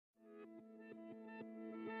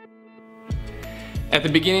At the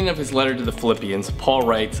beginning of his letter to the Philippians, Paul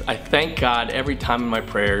writes, "I thank God every time in my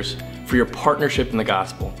prayers for your partnership in the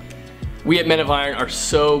gospel." We at Men of Iron are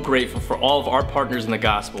so grateful for all of our partners in the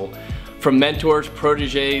gospel. From mentors,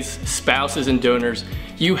 proteges, spouses, and donors,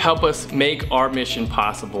 you help us make our mission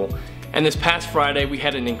possible. And this past Friday, we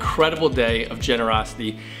had an incredible day of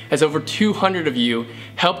generosity as over 200 of you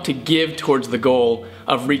helped to give towards the goal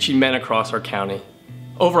of reaching men across our county.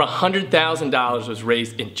 Over $100,000 was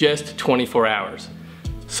raised in just 24 hours.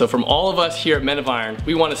 So from all of us here at Men of Iron,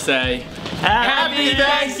 we want to say, Happy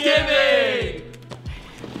Thanksgiving!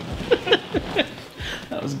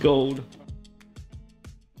 That was gold.